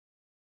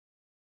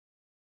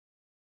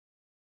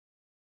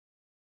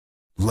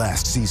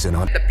Last season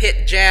on the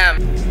Pit Jam.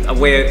 A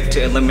way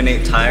to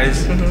eliminate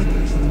ties.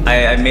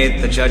 I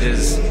made the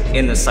judges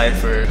in the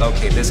cypher,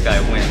 okay, this guy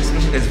wins,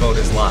 his vote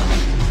is locked.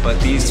 But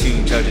these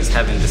two judges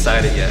haven't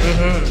decided yet.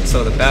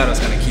 So the battle's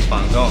gonna keep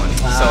on going.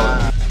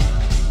 So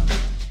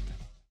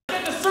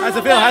how's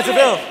it feel? How's it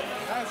feel?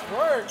 Nice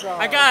work, bro.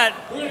 I got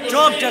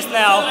drunk just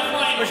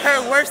now, which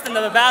hurt worse than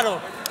the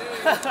battle.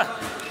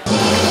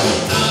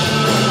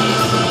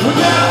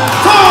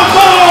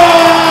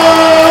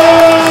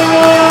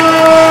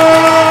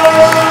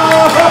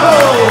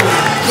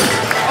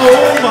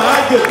 Oh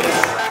my goodness.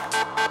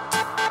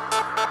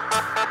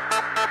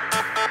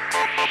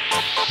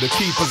 the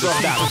keepers of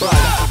that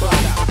blood.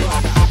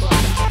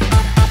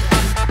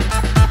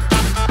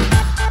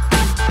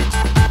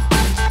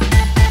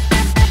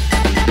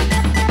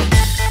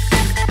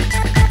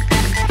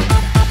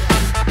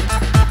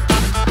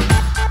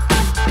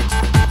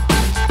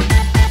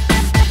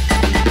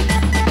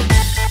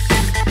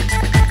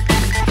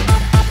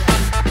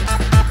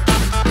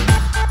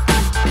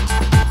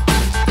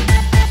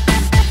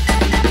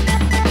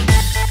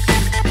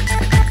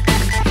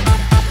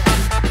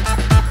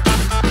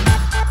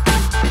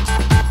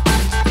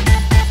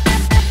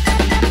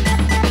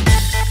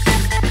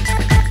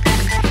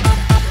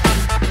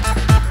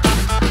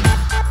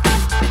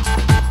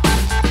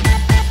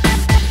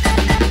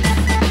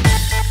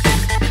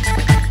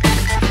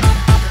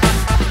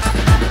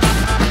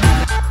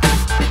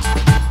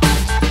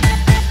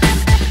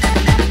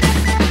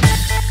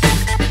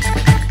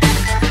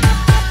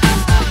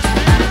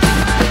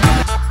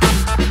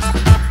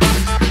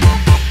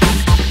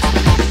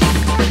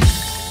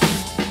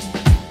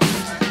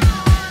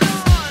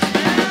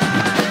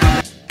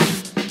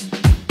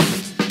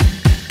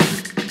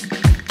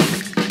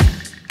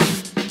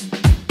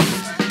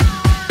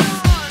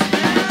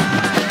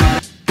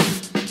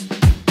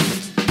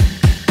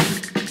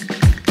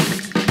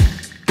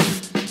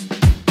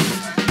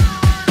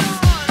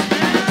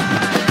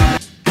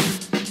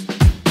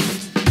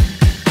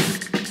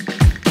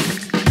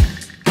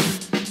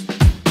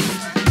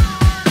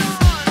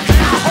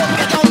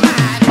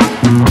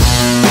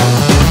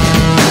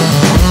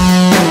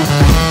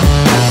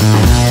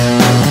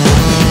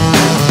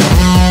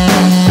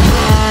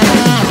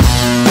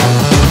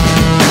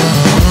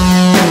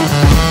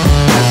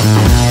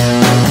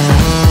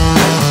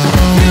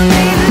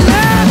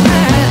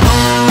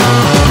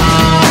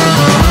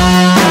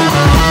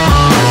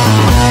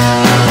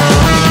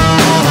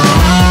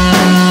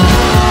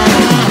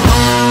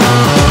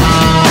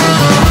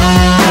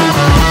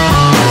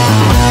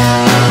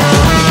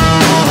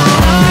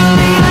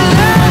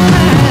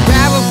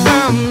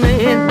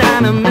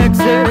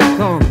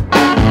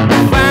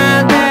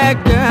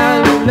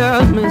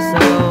 Let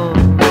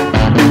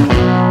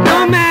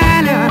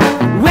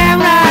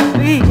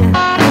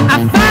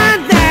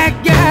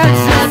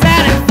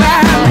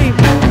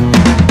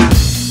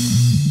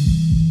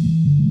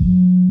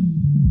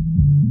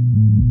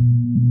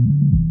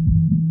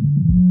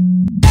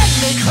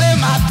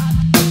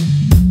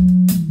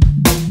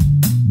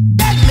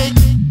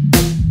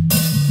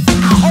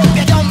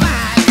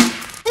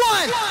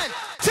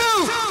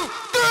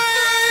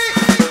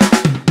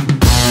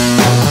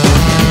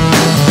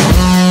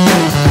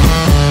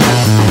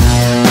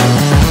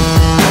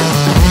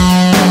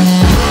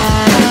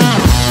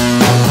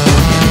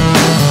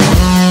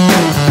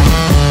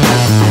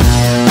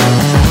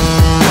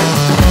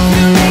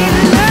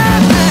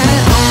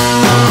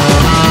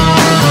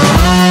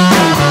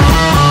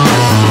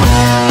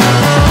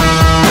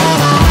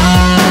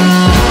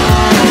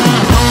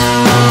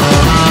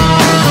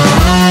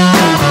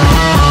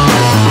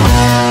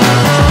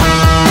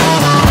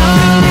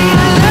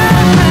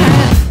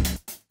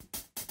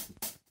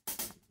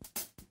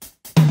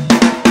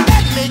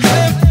me